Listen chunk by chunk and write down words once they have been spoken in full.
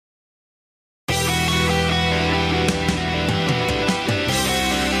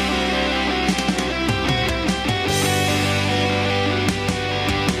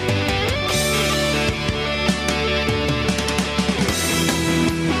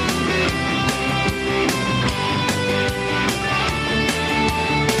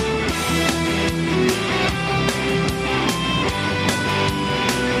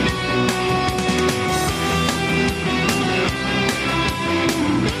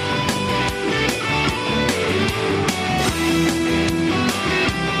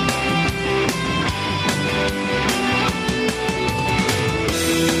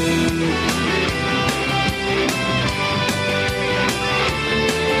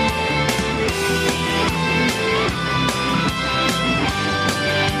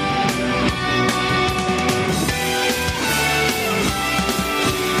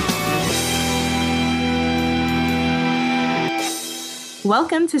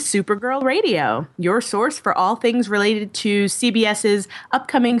Welcome to Supergirl Radio, your source for all things related to CBS's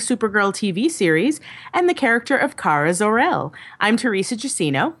upcoming Supergirl TV series and the character of Kara Zor-El. I'm Teresa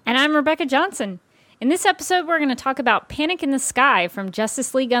Giacino. And I'm Rebecca Johnson. In this episode, we're going to talk about Panic in the Sky from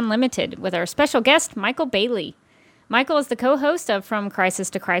Justice League Unlimited with our special guest, Michael Bailey. Michael is the co-host of From Crisis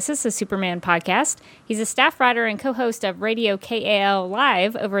to Crisis, a Superman podcast. He's a staff writer and co-host of Radio KAL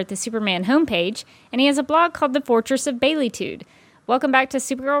Live over at the Superman homepage, and he has a blog called The Fortress of Baileytude. Welcome back to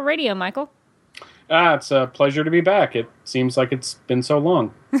Supergirl Radio, Michael. It's a pleasure to be back. It seems like it's been so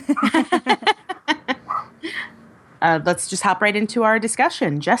long. Let's just hop right into our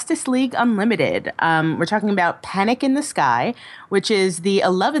discussion. Justice League Unlimited. We're talking about Panic in the Sky, which is the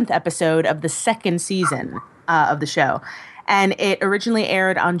 11th episode of the second season of the show. And it originally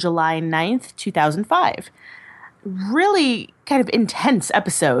aired on July 9th, 2005. Really kind of intense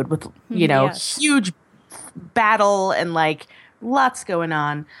episode with, Yes. huge battle and lots going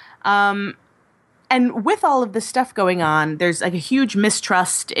on. And with all of this stuff going on, there's a huge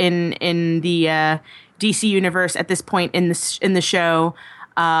mistrust in the DC universe at this point in the show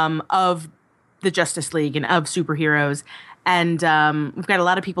of the Justice League and of superheroes. And we've got a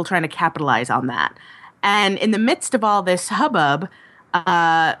lot of people trying to capitalize on that. And in the midst of all this hubbub,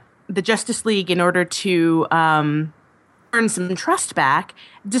 the Justice League, in order to earn some trust back,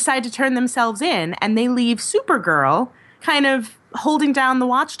 decide to turn themselves in, and they leave Supergirl kind of holding down the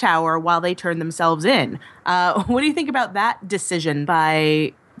watchtower while they turn themselves in. What do you think about that decision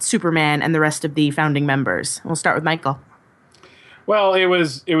by Superman and the rest of the founding members? We'll start with Michael. Well, it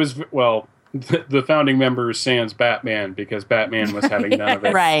was the founding members sans Batman, because Batman was having none of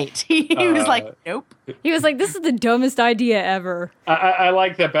it. Right. He was like, nope. He was like, this is the dumbest idea ever. I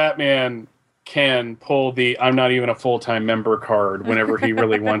like that Batman can pull the I'm not even a full-time member card whenever he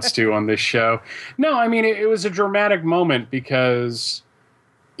really wants to on this show. No, I mean, it was a dramatic moment because,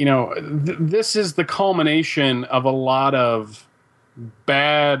 this is the culmination of a lot of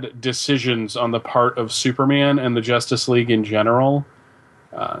bad decisions on the part of Superman and the Justice League in general.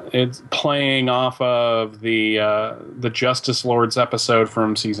 It's playing off of the Justice Lords episode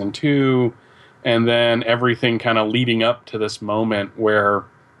from season 2, and then everything kind of leading up to this moment where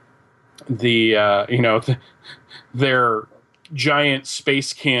their giant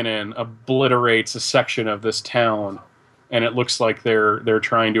space cannon obliterates a section of this town, and it looks like they're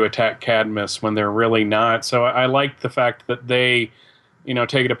trying to attack Cadmus when they're really not. So I like the fact that they,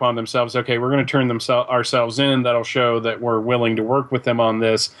 take it upon themselves. Okay, we're going to turn ourselves in. That'll show that we're willing to work with them on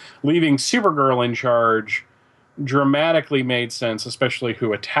this. Leaving Supergirl in charge dramatically made sense, especially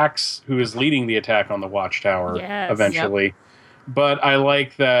who is leading the attack on the Watchtower eventually. Yep. But I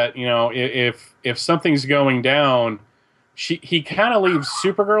like that, if something's going down, he kind of leaves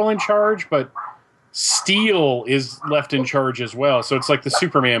Supergirl in charge, but Steel is left in charge as well. So it's like the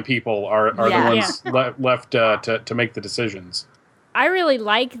Superman people are the ones left to make the decisions. I really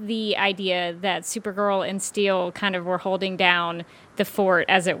like the idea that Supergirl and Steel kind of were holding down the fort,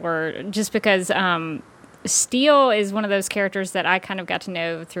 as it were, just because Steel is one of those characters that I kind of got to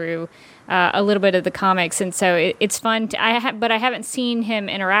know through a little bit of the comics, and so it's fun. But I haven't seen him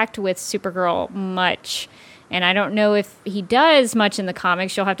interact with Supergirl much, and I don't know if he does much in the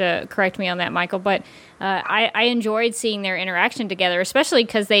comics. You'll have to correct me on that, Michael. But I enjoyed seeing their interaction together, especially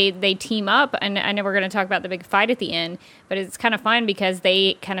because they team up, and I know we're going to talk about the big fight at the end, but it's kind of fun because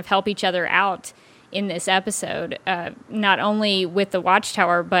they kind of help each other out in this episode, not only with the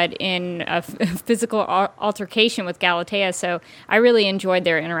Watchtower, but in a physical altercation with Galatea. So I really enjoyed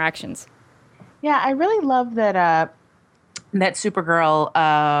their interactions. Yeah, I really love that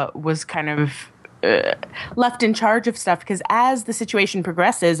Supergirl was kind of left in charge of stuff, because as the situation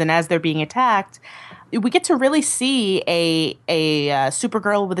progresses and as they're being attacked, we get to really see a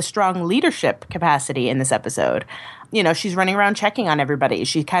Supergirl with a strong leadership capacity in this episode. She's running around checking on everybody.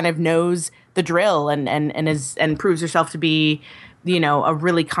 She kind of knows the drill and proves herself to be, a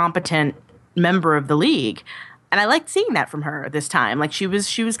really competent member of the league. And I liked seeing that from her this time. Like she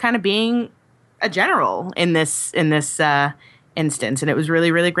was kind of being a general in this instance, and it was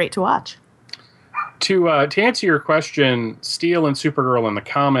really, really great to watch. To answer your question, Steel and Supergirl in the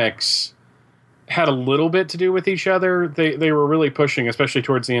comics had a little bit to do with each other. They were really pushing, especially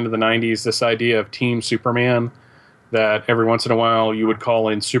towards the end of the 90s, this idea of Team Superman, that every once in a while you would call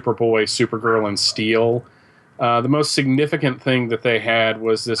in Superboy, Supergirl, and Steel. The most significant thing that they had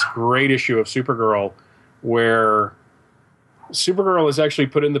was this great issue of Supergirl where Supergirl is actually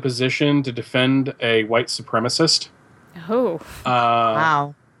put in the position to defend a white supremacist. Oh.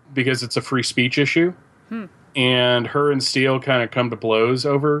 Wow. Because it's a free speech issue. And her and Steel kind of come to blows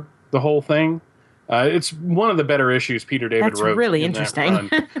over the whole thing. It's one of the better issues Peter David That's wrote. really in that interesting.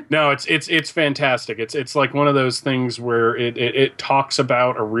 run. No, it's fantastic. It's like one of those things where it talks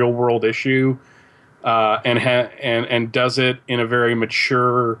about a real world issue, and does it in a very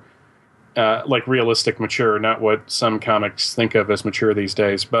mature, like realistic mature, not what some comics think of as mature these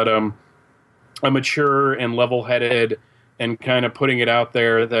days, but a mature and level headed, and kind of putting it out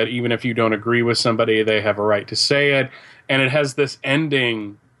there that even if you don't agree with somebody, they have a right to say it. And it has this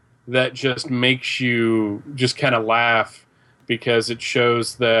ending that just makes you just kind of laugh, because it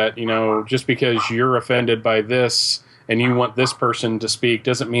shows that, just because you're offended by this and you want this person to speak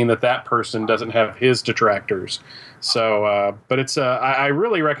doesn't mean that that person doesn't have his detractors. So, but it's I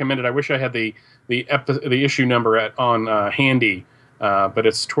really recommend it. I wish I had the issue number on handy, but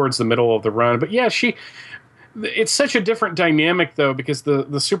it's towards the middle of the run. But yeah, it's such a different dynamic though, because the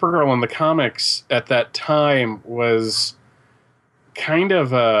Supergirl in the comics at that time was kind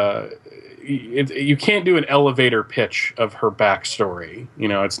of you can't do an elevator pitch of her backstory.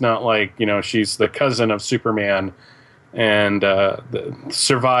 It's not like, she's the cousin of Superman and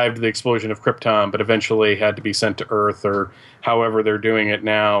survived the explosion of Krypton, but eventually had to be sent to Earth, or however they're doing it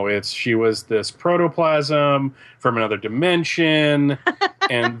now. She was this protoplasm from another dimension,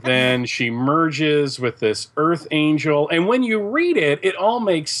 and then she merges with this Earth angel. And when you read it, it all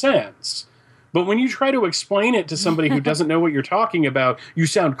makes sense. But when you try to explain it to somebody who doesn't know what you're talking about, you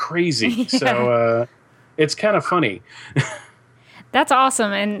sound crazy. Yeah. So it's kind of funny. That's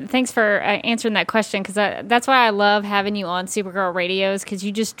awesome, and thanks for answering that question, because that's why I love having you on Supergirl Radios, because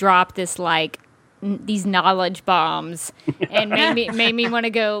you just drop this these knowledge bombs and made me want to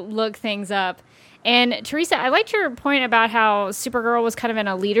go look things up. And Teresa, I liked your point about how Supergirl was kind of in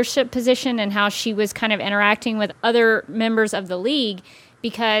a leadership position and how she was kind of interacting with other members of the League,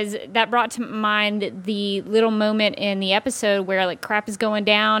 because that brought to mind the little moment in the episode where crap is going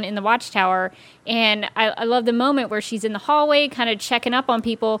down in the Watchtower. And I love the moment where she's in the hallway kind of checking up on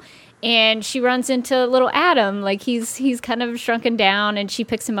people, and she runs into little Adam. He's kind of shrunken down, and she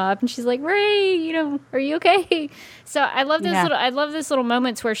picks him up and she's like, "Ray, are you okay?" So I love those little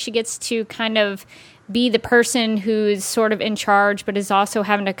moments where she gets to kind of be the person who's sort of in charge, but is also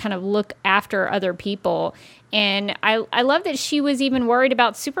having to kind of look after other people. And I love that she was even worried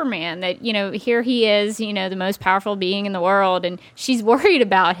about Superman, that, here he is, the most powerful being in the world, and she's worried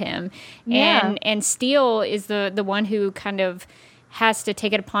about him. Yeah. And Steel is the one who kind of has to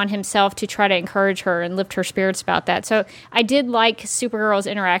take it upon himself to try to encourage her and lift her spirits about that. So I did like Supergirl's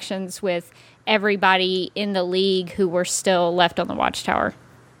interactions with everybody in the League who were still left on the Watchtower.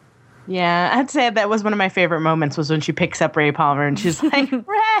 Yeah, I'd say that was one of my favorite moments, was when she picks up Ray Palmer and she's like,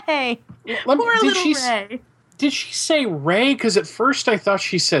 "Ray, poor little Ray." Did she say Ray? Because at first I thought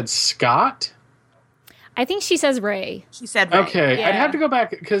she said Scott. I think she says Ray. She said Ray. Okay, yeah. I'd have to go back,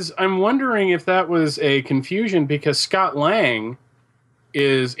 because I'm wondering if that was a confusion, because Scott Lang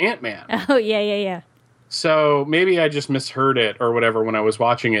is Ant-Man. Oh, yeah. So maybe I just misheard it or whatever when I was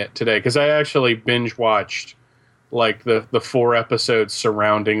watching it today, because I actually binge-watched the 4 episodes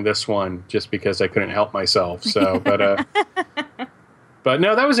surrounding this one just because I couldn't help myself. So, but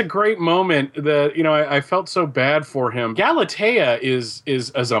no, that was a great moment that, I felt so bad for him. Galatea is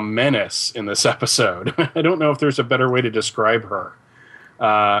as a menace in this episode. I don't know if there's a better way to describe her.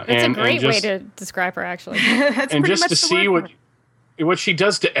 That's a great way to describe her, actually. That's and pretty just much to see what she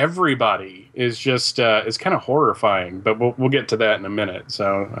does to everybody is just is kind of horrifying. But we'll get to that in a minute.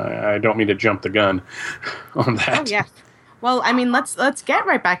 So I don't mean to jump the gun on that. Oh yeah. Well, I mean, let's get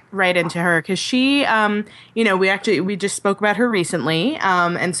right into her, because she, we just spoke about her recently,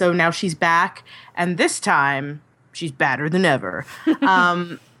 and so now she's back, and this time she's badder than ever.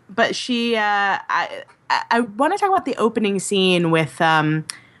 But she, I want to talk about the opening scene with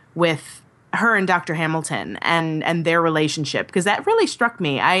her and Dr. Hamilton and their relationship, because that really struck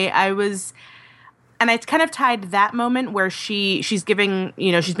me. And I kind of tied that moment where she's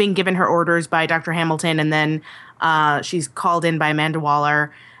being given her orders by Dr. Hamilton, and then she's called in by Amanda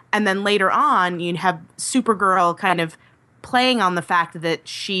Waller. And then later on, you have Supergirl kind of playing on the fact that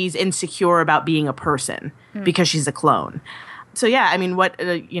she's insecure about being a person because she's a clone. So yeah, I mean, what,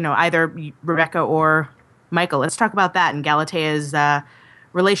 either Rebecca or Michael, let's talk about that and Galatea's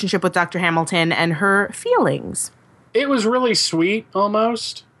relationship with Dr. Hamilton and her feelings. It was really sweet,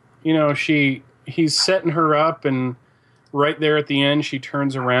 almost. He's setting her up, and right there at the end, she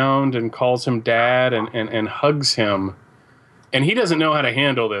turns around and calls him dad and hugs him. And he doesn't know how to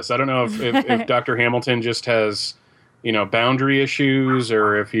handle this. I don't know if Dr. Hamilton just has, boundary issues,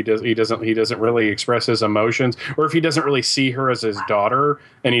 or if he doesn't really express his emotions, or if he doesn't really see her as his daughter,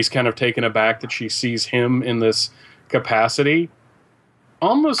 and he's kind of taken aback that she sees him in this capacity.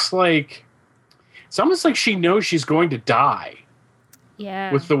 Almost like, It's almost like she knows she's going to die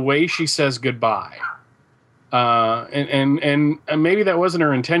Yeah. with the way she says goodbye. And maybe that wasn't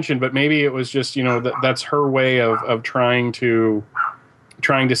her intention, but maybe it was just, that's her way of trying to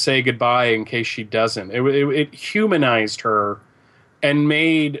say goodbye in case she doesn't. It humanized her and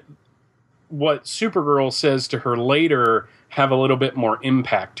made what Supergirl says to her later have a little bit more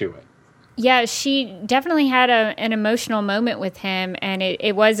impact to it. Yeah, she definitely had an emotional moment with him, and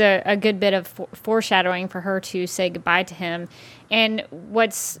it was a good bit of foreshadowing for her to say goodbye to him. And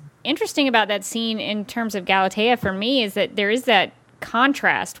what's interesting about that scene in terms of Galatea for me is that there is that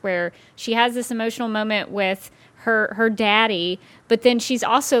contrast where she has this emotional moment with her daddy, but then she's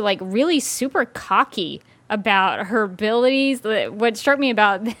also like really super cocky about her abilities. What struck me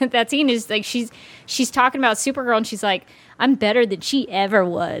about that scene is like she's talking about Supergirl and she's like, I'm better than she ever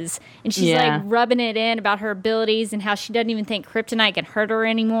was. And she's like rubbing it in about her abilities and how she doesn't even think kryptonite can hurt her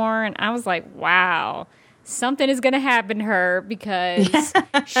anymore. And I was like, wow, something is going to happen to her because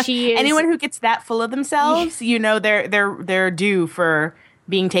she is... Anyone who gets that full of themselves, they're due for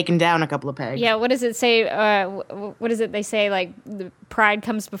being taken down a couple of pegs. Yeah, what does it say? What is it they say? Like, the pride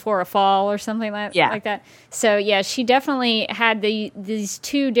comes before a fall or something like that. So, yeah, she definitely had these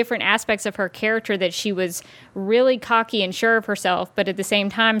two different aspects of her character that she was really cocky and sure of herself, but at the same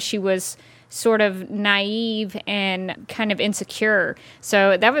time, she was sort of naive and kind of insecure.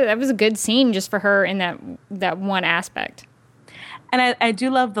 So that was a good scene just for her in that one aspect. And I do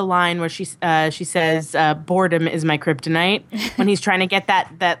love the line where she says, boredom is my kryptonite, when he's trying to get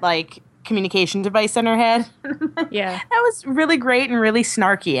that like communication device in her head. Yeah. That was really great and really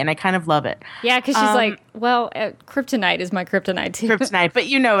snarky, and I kind of love it. Yeah, because she's like, well, kryptonite is my kryptonite too. Kryptonite, but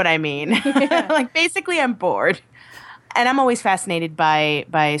you know what I mean. Yeah. Like, basically, I'm bored. And I'm always fascinated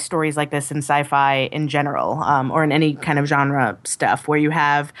by stories like this in sci-fi in general, or in any kind of genre stuff where you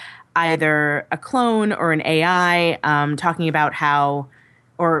have either a clone or an AI talking about how,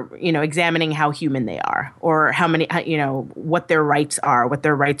 or, examining how human they are, or how many, what their rights are, what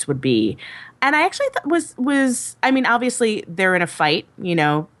their rights would be. And I actually thought I mean, obviously they're in a fight,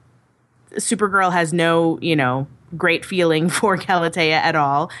 Supergirl has no, great feeling for Galatea at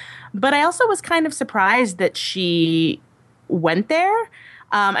all. But I also was kind of surprised that she went there.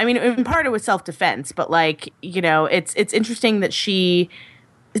 I mean, in part it was self-defense, but it's interesting that she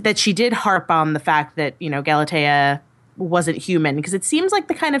did harp on the fact that, Galatea wasn't human, because it seems like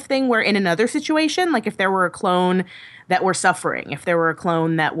the kind of thing where in another situation, like if there were a clone that were suffering, if there were a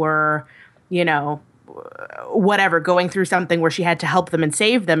clone that were, whatever, going through something where she had to help them and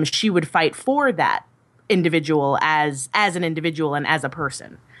save them, she would fight for that individual as an individual and as a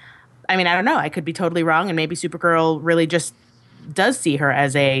person. I mean, I don't know. I could be totally wrong, and maybe Supergirl really just does see her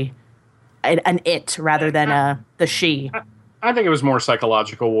as an it rather than the she. I think it was more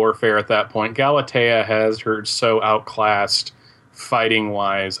psychological warfare at that point. Galatea has her so outclassed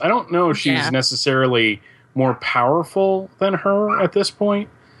fighting-wise. I don't know if she's necessarily more powerful than her at this point,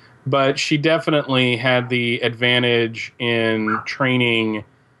 but she definitely had the advantage in training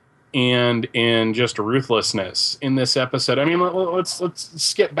and in just ruthlessness in this episode. I mean, let's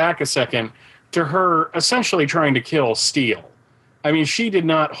skip back a second to her essentially trying to kill Steel. I mean, she did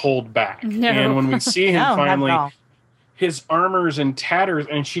not hold back. No. And when we see him finally, his armor's in tatters,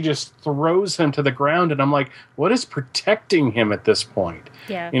 and she just throws him to the ground, and I'm like, what is protecting him at this point?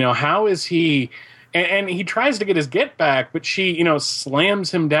 Yeah. How is he... And he tries to get his get back, but she,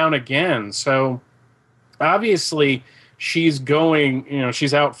 slams him down again. So, obviously... she's going,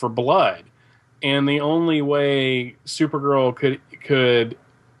 she's out for blood. And the only way Supergirl could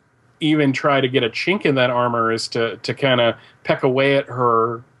even try to get a chink in that armor is to kind of peck away at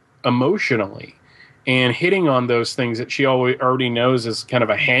her emotionally and hitting on those things that she already knows is kind of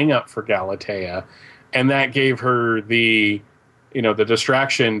a hang-up for Galatea. And that gave her the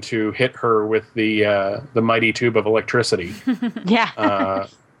distraction to hit her with the mighty tube of electricity. Yeah.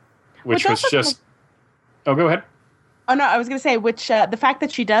 Which was just... Oh, go ahead. Oh, no, I was going to say, which the fact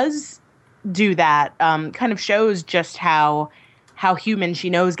that she does do that kind of shows just how human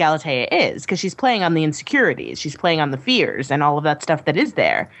she knows Galatea is, because she's playing on the insecurities. She's playing on the fears and all of that stuff that is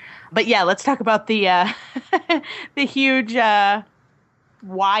there. But yeah, let's talk about the the huge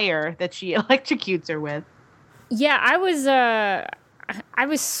wire that she electrocutes her with. Yeah, I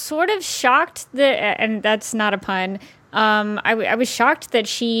was sort of shocked that, and that's not a pun, I was shocked that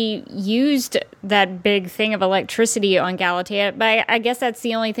she used that big thing of electricity on Galatea, but I guess that's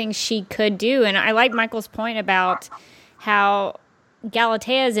the only thing she could do. And I like Michael's point about how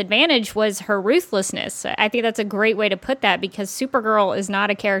Galatea's advantage was her ruthlessness. I think that's a great way to put that, because Supergirl is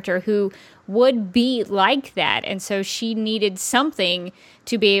not a character who would be like that. And so she needed something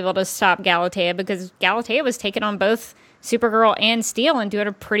to be able to stop Galatea, because Galatea was taking on both Supergirl and Steel and doing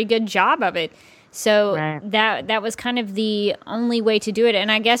a pretty good job of it. So that was kind of the only way to do it.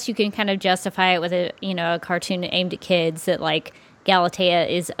 And I guess you can kind of justify it with a cartoon aimed at kids, that like Galatea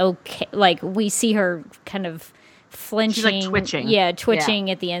is okay. Like we see her kind of flinching. She's like twitching. Yeah, twitching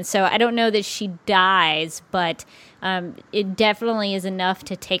at the end. So I don't know that she dies, but it definitely is enough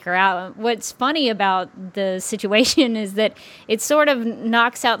to take her out. What's funny about the situation is that it sort of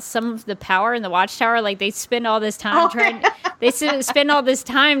knocks out some of the power in the Watchtower. Like they spend all this time spend all this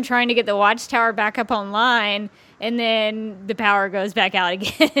time trying to get the Watchtower back up online, and then the power goes back out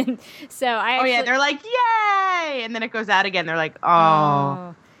again. So they're like, yay, and then it goes out again. They're like,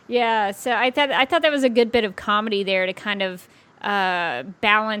 oh. Yeah, so I thought that was a good bit of comedy there to kind of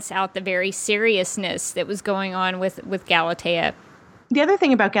balance out the very seriousness that was going on with Galatea. The other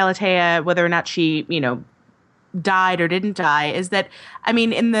thing about Galatea, whether or not she, died or didn't die, is that, I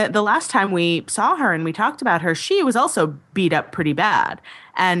mean, in the last time we saw her and we talked about her, she was also beat up pretty bad.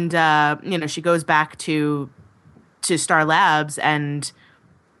 And, she goes back to Star Labs, and,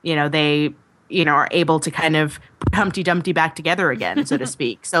 they, are able to kind of put Humpty Dumpty back together again, so to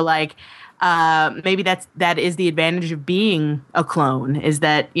speak. So, like, maybe that is the advantage of being a clone, is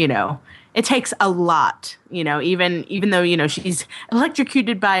that, it takes a lot, even though, she's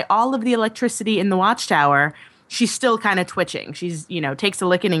electrocuted by all of the electricity in the Watchtower, she's still kind of twitching. She's, takes a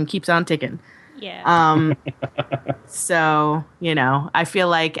licking and keeps on ticking. Yeah. So, I feel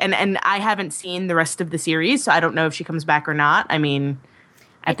like, and I haven't seen the rest of the series, so I don't know if she comes back or not. I mean,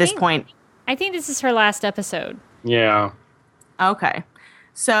 at this point. I think this is her last episode. Yeah. Okay.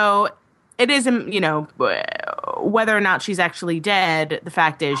 So it isn't, whether or not she's actually dead, the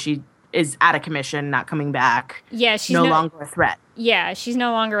fact is she is out of commission, not coming back. Yeah, she's no longer a threat. Yeah, she's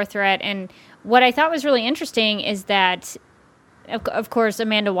no longer a threat. And what I thought was really interesting is that, of course,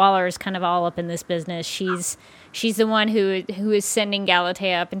 Amanda Waller is kind of all up in this business. She's the one who is sending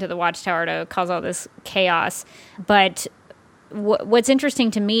Galatea up into the Watchtower to cause all this chaos. But what's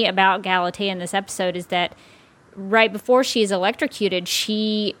interesting to me about Galatea in this episode is that right before she is electrocuted,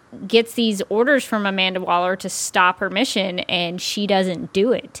 she gets these orders from Amanda Waller to stop her mission, and she doesn't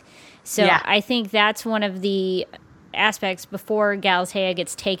do it. So I think that's one of the aspects before Galatea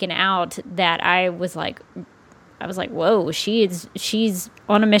gets taken out that I was like, whoa, she's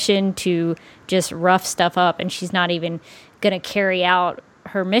on a mission to just rough stuff up, and she's not even going to carry out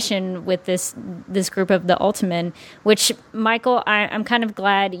her mission with this group of the Ultimen, which, Michael, I'm kind of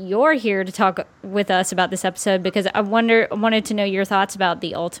glad you're here to talk with us about this episode, because I wanted to know your thoughts about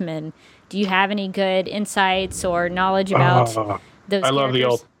the Ultimen. Do you have any good insights or knowledge about those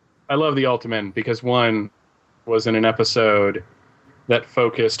characters? I love the Ultimen because one was in an episode that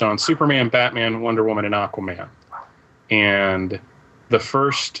focused on Superman, Batman, Wonder Woman, and Aquaman. And the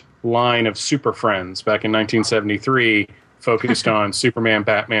first line of Super Friends back in 1973 focused on Superman,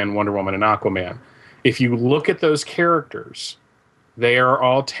 Batman, Wonder Woman, and Aquaman. If you look at those characters, they are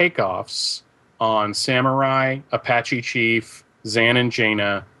all takeoffs on Samurai, Apache Chief, Zan and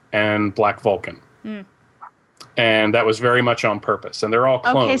Jaina, and Black Vulcan. Mm. And that was very much on purpose. And they're all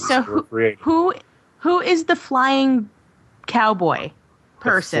clones. Okay, so who is the flying cowboy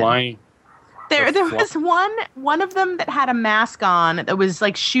person? There was one of them that had a mask on that was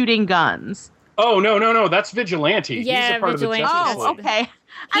like shooting guns. Oh, no. That's Vigilante. Yeah, he's a part Vigilante. Of the Justice League. Okay.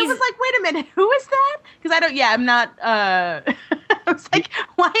 I was like, wait a minute, who is that? Because I'm not, I was like,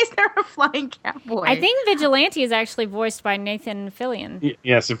 why is there a flying cowboy? I think Vigilante is actually voiced by Nathan Fillion.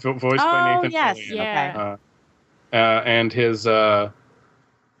 Yes, voiced by Nathan Fillion. Yeah. And his bromance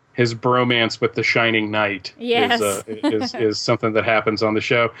with the Shining Knight is something that happens on the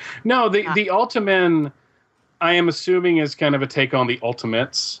show. No, the Ultimen, I am assuming, is kind of a take on the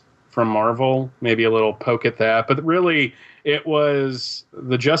Ultimates from Marvel, maybe a little poke at that, but really it was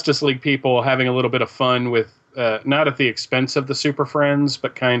the Justice League people having a little bit of fun with, not at the expense of the Super Friends,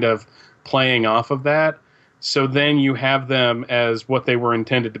 but kind of playing off of that. So then you have them as what they were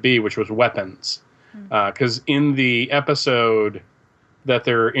intended to be, which was weapons. Because in the episode that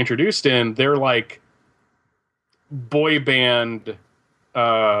they're introduced in, they're like boy band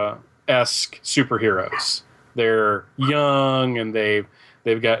esque superheroes. They're young and they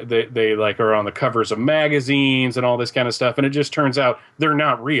like are on the covers of magazines and all this kind of stuff, and it just turns out they're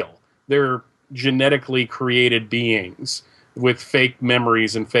not real. They're genetically created beings with fake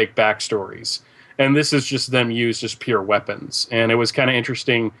memories and fake backstories. and this is just them used as pure weapons. And it was kind of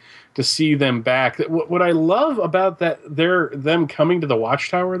interesting to see them back. What I love about them coming to the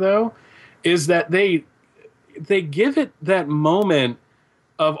Watchtower, though, is that they give it that moment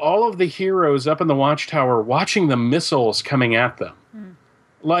of all of the heroes up in the Watchtower watching the missiles coming at them.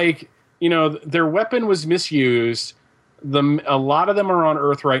 Like, their weapon was misused. A lot of them are on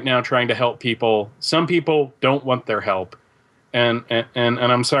Earth right now trying to help people. Some people don't want their help. And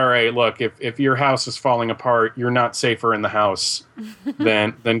I'm sorry, look, if your house is falling apart, you're not safer in the house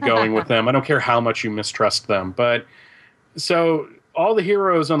than going with them. I don't care how much you mistrust them. But so all the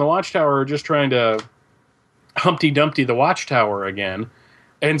heroes on the Watchtower are just trying to Humpty Dumpty the Watchtower again,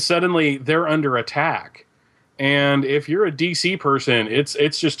 and suddenly they're under attack. And if you're a DC person, it's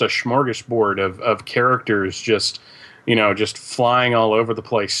just a smorgasbord of characters just flying all over the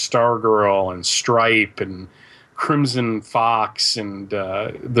place. Stargirl and Stripe and Crimson Fox and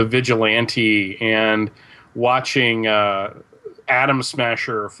the Vigilante, and watching Atom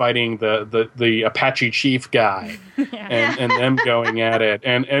Smasher fighting the Apache Chief guy, and them going at it.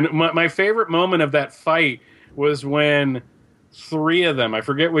 And my favorite moment of that fight was when three of them, I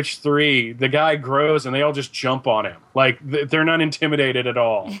forget which three, the guy grows and they all just jump on him. Like, they're not intimidated at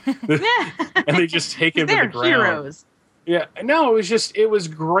all. And they just take him to the ground. Heroes. Yeah, no, it was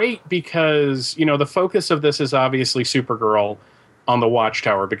great because, the focus of this is obviously Supergirl on the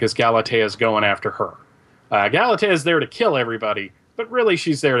Watchtower because Galatea's going after her. Galatea's there to kill everybody, but really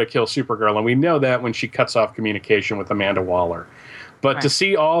she's there to kill Supergirl, and we know that when she cuts off communication with Amanda Waller. But to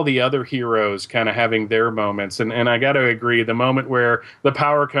see all the other heroes kind of having their moments, and I got to agree, the moment where the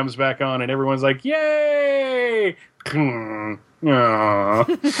power comes back on and everyone's like, yay! Well,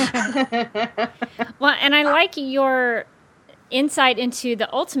 and I like your insight into the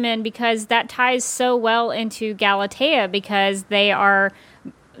Ultimen because that ties so well into Galatea, because they are,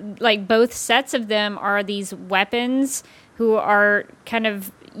 like, both sets of them are these weapons who are kind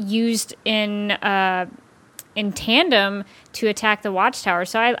of used in tandem to attack the Watchtower.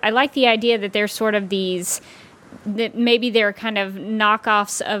 So I like the idea that they're sort of these, that maybe they're kind of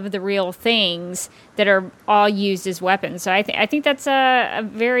knockoffs of the real things that are all used as weapons. So I think that's a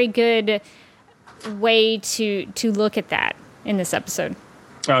very good way to look at that in this episode.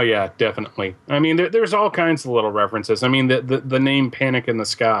 Oh yeah, definitely. I mean, there's all kinds of little references. I mean, the name Panic in the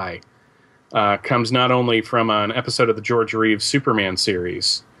Sky comes not only from an episode of the George Reeves Superman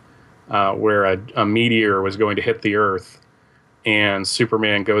series, where a meteor was going to hit the Earth, and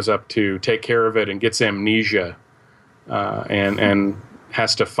Superman goes up to take care of it and gets amnesia, and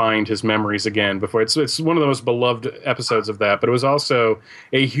has to find his memories again before. It's one of the most beloved episodes of that. But it was also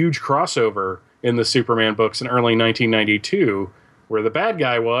a huge crossover in the Superman books in early 1992, where the bad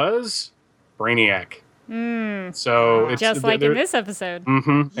guy was Brainiac. So it's just like in this episode.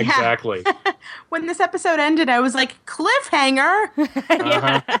 Mm-hmm, yeah. Exactly. When this episode ended, I was like, cliffhanger.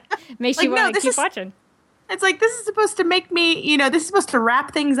 Makes you want to keep watching. It's like, this is supposed to make me, this is supposed to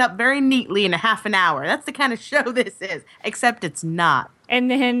wrap things up very neatly in a half an hour. That's the kind of show this is, except it's not.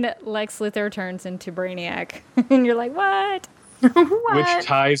 And then Lex Luthor turns into Brainiac. And you're like, what? What? Which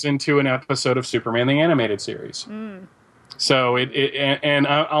ties into an episode of Superman the Animated Series. So and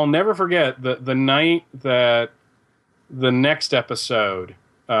I'll never forget the night that the next episode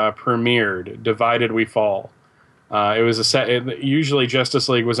premiered, Divided We Fall. It was usually Justice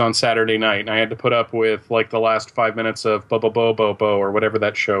League was on Saturday night, and I had to put up with like the last 5 minutes of Bo or whatever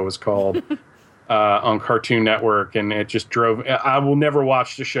that show was called on Cartoon Network, and it just drove. I will never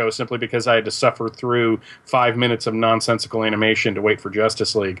watch the show simply because I had to suffer through 5 minutes of nonsensical animation to wait for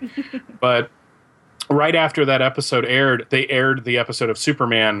Justice League. But right after that episode aired, they aired the episode of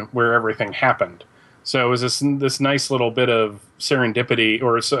Superman where everything happened. So it was this nice little bit of serendipity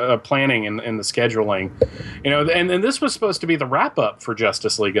or planning in the scheduling, and this was supposed to be the wrap up for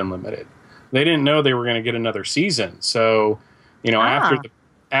Justice League Unlimited. They didn't know they were going to get another season. So,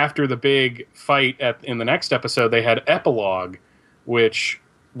 after the big fight in the next episode, they had Epilogue, which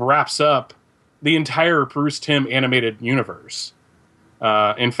wraps up the entire Bruce Timm animated universe.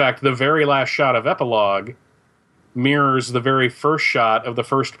 In fact, the very last shot of Epilogue mirrors the very first shot of the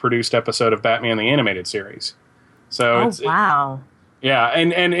first produced episode of Batman the Animated Series. So wow.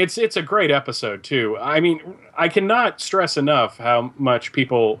 And it's a great episode too. I mean, I cannot stress enough how much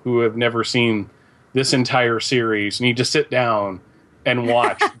people who have never seen this entire series need to sit down and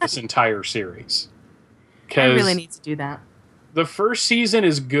watch this entire series. I really need to do that. The first season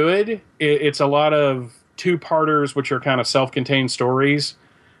is good. It's a lot of two-parters, which are kind of self-contained stories.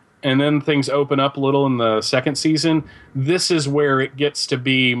 And then things open up a little in the second season. This is where it gets to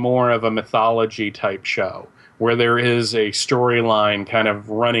be more of a mythology type show, where there is a storyline kind of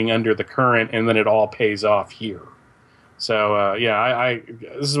running under the current, and then it all pays off here. So, I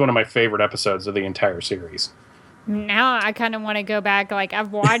this is one of my favorite episodes of the entire series. Now I kind of want to go back. Like,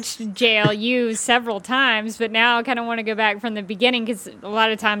 I've watched JLU several times, but now I kind of want to go back from the beginning, because a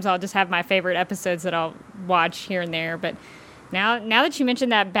lot of times I'll just have my favorite episodes that I'll watch here and there. But now that you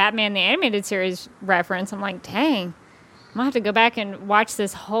mentioned that Batman the Animated Series reference, I'm like, dang, I'm going to have to go back and watch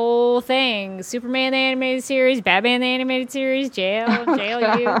this whole thing. Superman the Animated Series, Batman the Animated Series,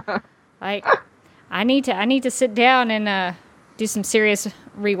 JLU. Like, I need to sit down and do some serious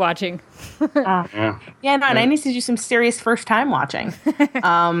rewatching. And I need to do some serious first time watching.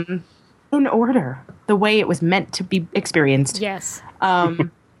 In order, the way it was meant to be experienced. Yes.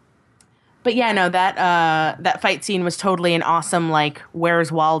 But yeah, no, that fight scene was totally an awesome, like,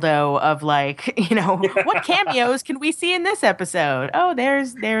 Where's Waldo of, like, you know, what cameos can we see in this episode? Oh, there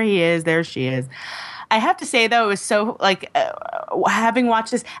he is, there she is. I have to say, though, it was so, like, having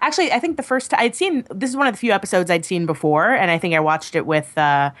watched this, actually, I think the first time this is one of the few episodes I'd seen before, and I think I watched it with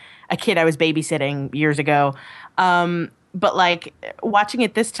a kid I was babysitting years ago. But, like, watching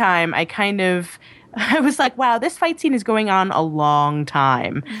it this time, I was like, wow, this fight scene is going on a long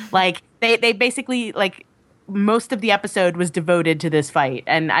time. Like, they basically, like, most of the episode was devoted to this fight.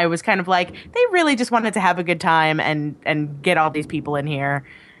 And I was kind of like, they really just wanted to have a good time and get all these people in here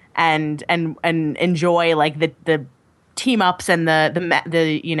and enjoy, like, the team ups and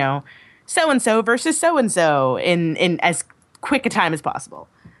the you know, so-and-so versus so-and-so in as quick a time as possible.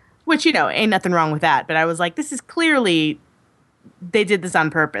 Which, you know, ain't nothing wrong with that. But I was like, this is clearly, they did this on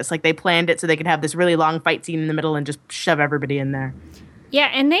purpose. Like, they planned it so they could have this really long fight scene in the middle and just shove everybody in there. Yeah,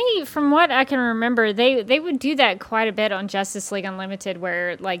 and they, from what I can remember, they would do that quite a bit on Justice League Unlimited,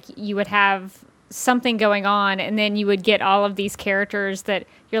 where, like, you would have something going on, and then you would get all of these characters that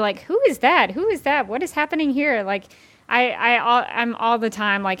you're like, who is that? Who is that? What is happening here? Like, I'm all the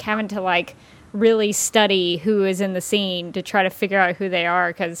time, like, having to, like, really study who is in the scene to try to figure out who they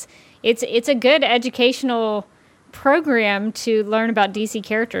are, because it's a good educational program to learn about DC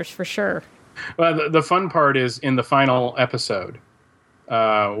characters, for sure. Well, the fun part is in the final episode,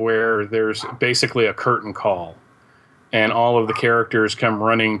 where there's basically a curtain call, and all of the characters come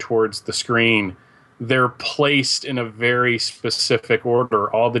running towards the screen. They're placed in a very specific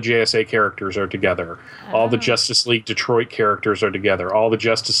order. All the JSA characters are together. All the Justice League Detroit characters are together. All the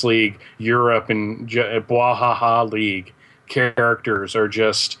Justice League Europe and Bwahaha League characters are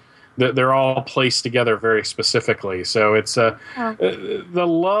just... They're all placed together very specifically. So it's the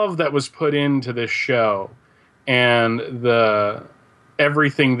love that was put into this show and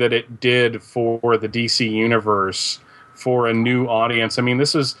everything that it did for the DC universe, for a new audience. I mean,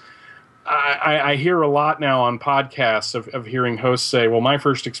 this is... I hear a lot now on podcasts of hearing hosts say, well, my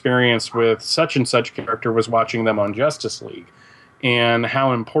first experience with such and such character was watching them on Justice League, and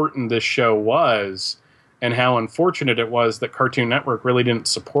how important this show was, and how unfortunate it was that Cartoon Network really didn't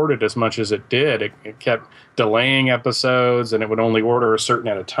support it as much as it did. It kept delaying episodes, and it would only order a certain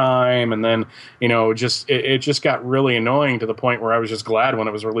at a time. And then, you know, it just got really annoying to the point where I was just glad when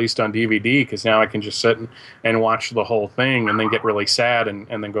it was released on DVD, because now I can just sit and watch the whole thing and then get really sad and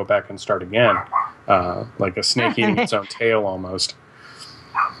then go back and start again. Like a snake eating its own tail almost.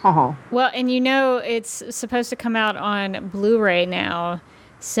 Oh. Well, and you know, it's supposed to come out on Blu-ray now.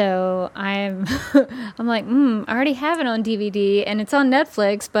 So I'm like, I already have it on DVD and it's on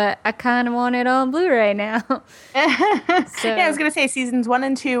Netflix, but I kind of want it on Blu-ray now. So. Yeah, I was going to say seasons 1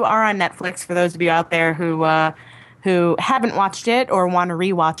 and 2 are on Netflix for those of you out there who haven't watched it or want to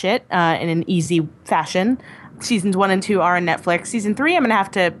rewatch it in an easy fashion. Seasons 1 and 2 are on Netflix. Season 3 I'm going to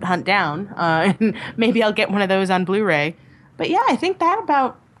have to hunt down, and maybe I'll get one of those on Blu-ray. But yeah, I think that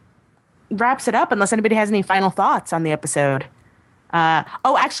about wraps it up, unless anybody has any final thoughts on the episode.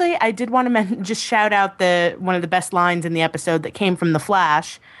 Actually, I did want to just shout out one of the best lines in the episode that came from The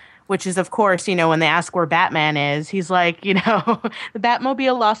Flash, which is, of course, you know, when they ask where Batman is, he's like, you know, the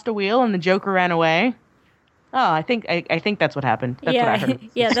Batmobile lost a wheel and the Joker ran away. Oh, I think that's what happened. That's what I heard.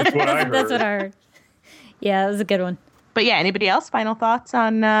 Yeah, that's what I heard. Yeah, that was a good one. But yeah, anybody else? Final thoughts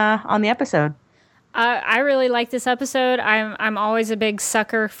on the episode? I really like this episode. I'm always a big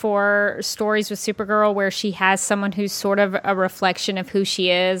sucker for stories with Supergirl where she has someone who's sort of a reflection of who she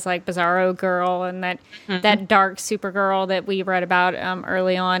is, like Bizarro Girl and that dark Supergirl that we read about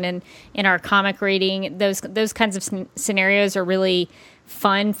early on in our comic reading. Those kinds of scenarios are really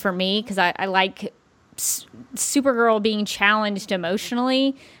fun for me because I like Supergirl being challenged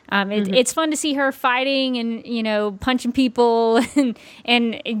emotionally. It's fun to see her fighting and, you know, punching people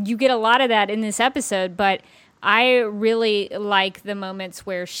and you get a lot of that in this episode, but I really like the moments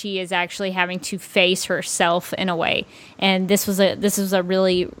where she is actually having to face herself in a way, and this was a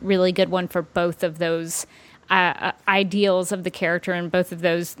really, really good one for both of those ideals of the character and both of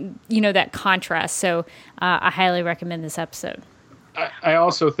those, that contrast. So I highly recommend this episode. I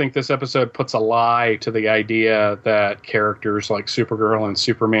also think this episode puts a lie to the idea that characters like Supergirl and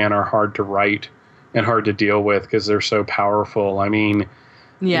Superman are hard to write and hard to deal with because they're so powerful. I mean,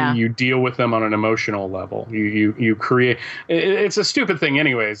 you deal with them on an emotional level. You create. It's a stupid thing,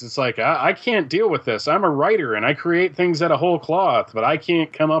 anyways. It's like I can't deal with this. I'm a writer and I create things out of whole cloth, but I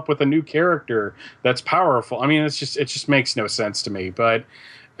can't come up with a new character that's powerful. I mean, it just makes no sense to me. But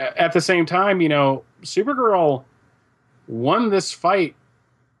at the same time, Supergirl won this fight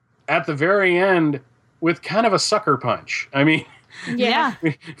at the very end with kind of a sucker punch. I mean, yeah.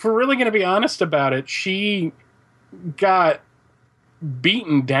 If we're really going to be honest about it, she got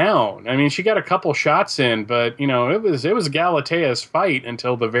beaten down. I mean, she got a couple shots in, but it was Galatea's fight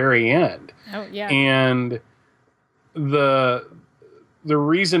until the very end. Oh yeah. And the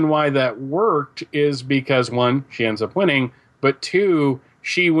reason why that worked is because one, she ends up winning, but two,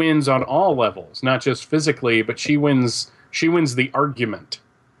 she wins on all levels, not just physically, but she wins the argument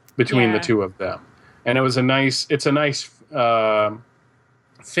between the two of them. And it's a nice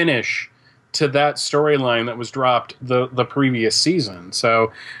finish to that storyline that was dropped the previous season.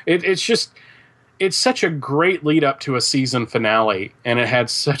 So it's such a great lead up to a season finale, and it had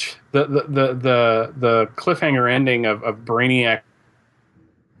such the cliffhanger ending of Brainiac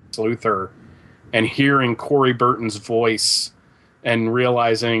Luthor, and hearing Corey Burton's voice and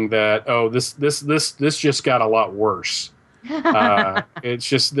realizing that this just got a lot worse. It's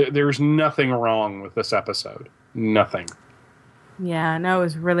just there's nothing wrong with this episode. Nothing. Yeah, no, it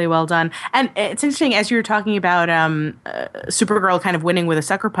was really well done. And it's interesting, as you were talking about Supergirl kind of winning with a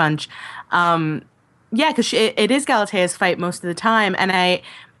sucker punch. Because it is Galatea's fight most of the time. And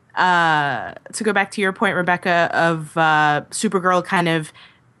to go back to your point, Rebecca, of Supergirl kind of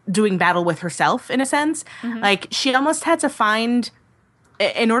doing battle with herself, in a sense. Mm-hmm. Like, she almost had to find,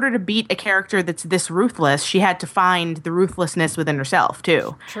 in order to beat a character that's this ruthless, she had to find the ruthlessness within herself,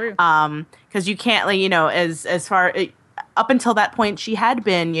 too. True. Because you can't, as far... Up until that point, she had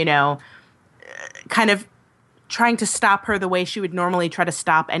been, kind of trying to stop her the way she would normally try to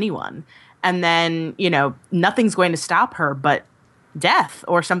stop anyone. And then, nothing's going to stop her but death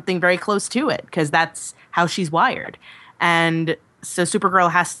or something very close to it, because that's how she's wired. And so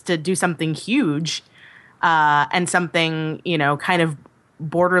Supergirl has to do something huge and something, kind of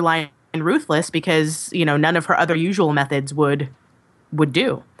borderline ruthless, because, none of her other usual methods would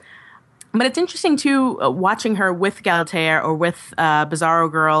do. But it's interesting, too, watching her with Galatea or with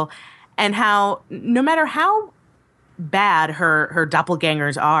Bizarro Girl, and how no matter how bad her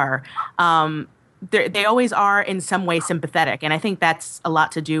doppelgangers are, they always are in some way sympathetic. And I think that's a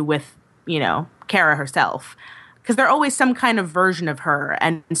lot to do with, Kara herself. Because they're always some kind of version of her.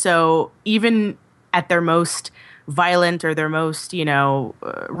 And so even at their most violent or their most,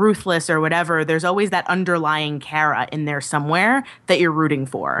 ruthless or whatever, there's always that underlying Kara in there somewhere that you're rooting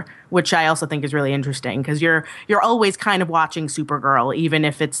for, which I also think is really interesting, because you're always kind of watching Supergirl, even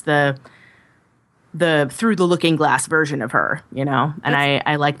if it's the through the looking glass version of her, and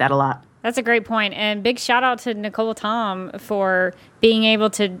I like that a lot. That's a great point. And big shout out to Nicole Tom for being able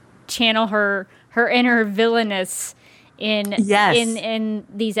to channel her inner villainous in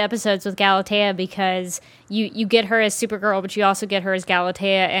these episodes with Galatea, because you get her as Supergirl, but you also get her as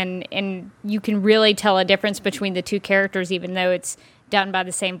Galatea, and you can really tell a difference between the two characters, even though it's done by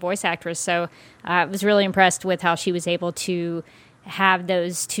the same voice actress. So I was really impressed with how she was able to have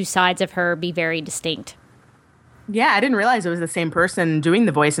those two sides of her be very distinct. Yeah, I didn't realize it was the same person doing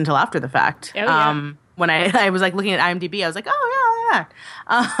the voice until after the fact. Oh, yeah. When I was looking at IMDb, I was like, oh yeah.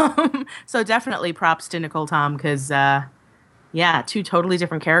 So definitely props to Nicole Tom, because two totally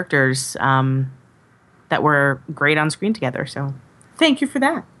different characters that were great on screen together. So thank you for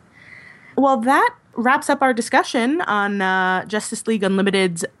that. Well, that wraps up our discussion on Justice League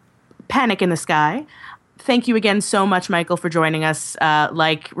Unlimited's Panic in the Sky. Thank you again so much, Michael, for joining us.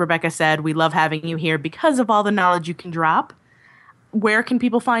 Like Rebecca said, we love having you here because of all the knowledge you can drop. Where can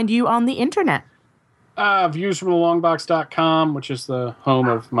people find you on the internet? Viewsfromthelongbox.com, which is the home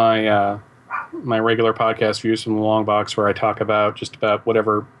of my my regular podcast, Views from the Long Box, where I talk about just about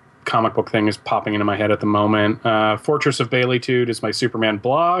whatever comic book thing is popping into my head at the moment. Fortress of Baileytude is my Superman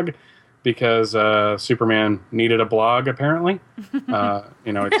blog, because Superman needed a blog, apparently.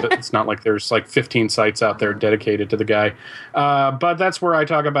 It's not like there's like 15 sites out there dedicated to the guy. But that's where I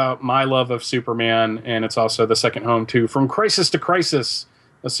talk about my love of Superman, and it's also the second home to From Crisis to Crisis,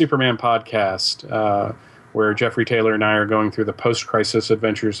 a Superman podcast, where Jeffrey Taylor and I are going through the post-crisis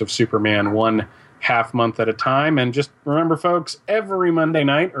adventures of Superman one half month at a time. And just remember, folks, every Monday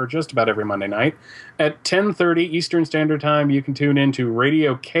night, or just about every Monday night, at 10:30 Eastern Standard Time, you can tune into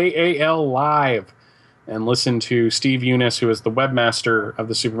Radio KAL Live and listen to Steve Eunice, who is the webmaster of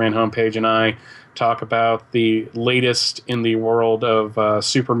the Superman homepage, and I talk about the latest in the world of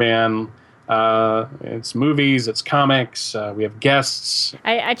Superman. It's movies, it's comics, we have guests.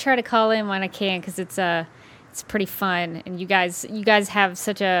 I try to call in when I can because it's pretty fun, and you guys have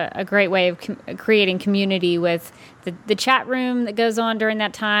such a great way of creating community with the chat room that goes on during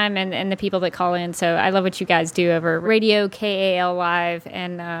that time and the people that call in. So I love what you guys do over Radio KAL Live,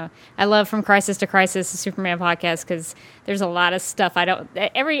 and I love From Crisis to Crisis, the Superman podcast, because there's a lot of stuff I don't.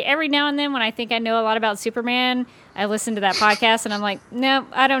 Every now and then when I think I know a lot about Superman, I listen to that podcast and I'm like, no,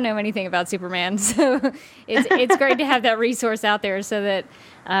 I don't know anything about Superman. So it's great to have that resource out there so that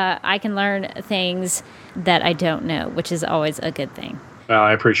I can learn things that I don't know, which is always a good thing. Well,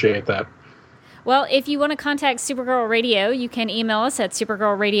 I appreciate that. Well, if you want to contact Supergirl Radio, you can email us at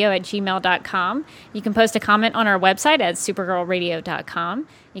supergirlradio@gmail.com. You can post a comment on our website at supergirlradio.com.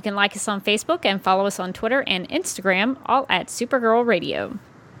 You can like us on Facebook and follow us on Twitter and Instagram, all at Supergirl Radio.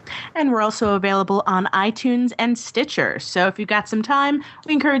 And we're also available on iTunes and Stitcher. So if you've got some time,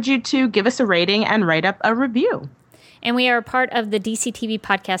 we encourage you to give us a rating and write up a review. And we are a part of the DCTV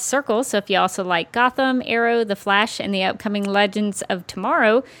Podcast Circle, so if you also like Gotham, Arrow, The Flash, and the upcoming Legends of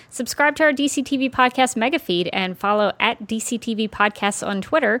Tomorrow, subscribe to our DCTV Podcast mega feed and follow at DCTV Podcasts on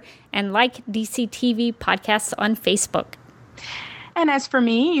Twitter and like DCTV Podcasts on Facebook. And as for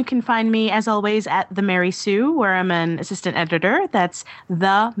me, you can find me, as always, at The Mary Sue, where I'm an assistant editor. That's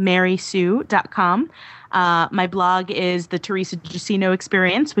themarysue.com. My blog is the Teresa Giussino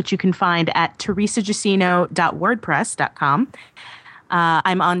Experience, which you can find at teresagiussino.wordpress.com.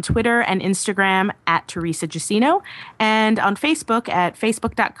 I'm on Twitter and Instagram at Teresa Giussino, and on Facebook at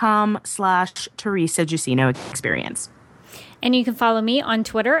facebook.com/Teresa Giussino Experience. And you can follow me on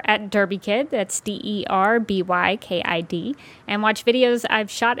Twitter at DerbyKid, that's DERBYKID, and watch videos I've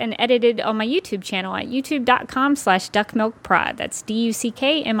shot and edited on my YouTube channel at youtube.com/DuckMilkProd. That's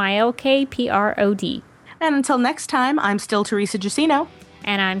DUCKMILKPROD. And until next time, I'm still Teresa Giussino.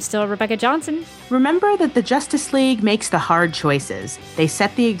 And I'm still Rebecca Johnson. Remember that the Justice League makes the hard choices. They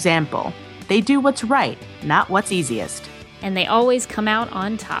set the example. They do what's right, not what's easiest. And they always come out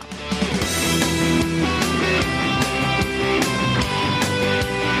on top.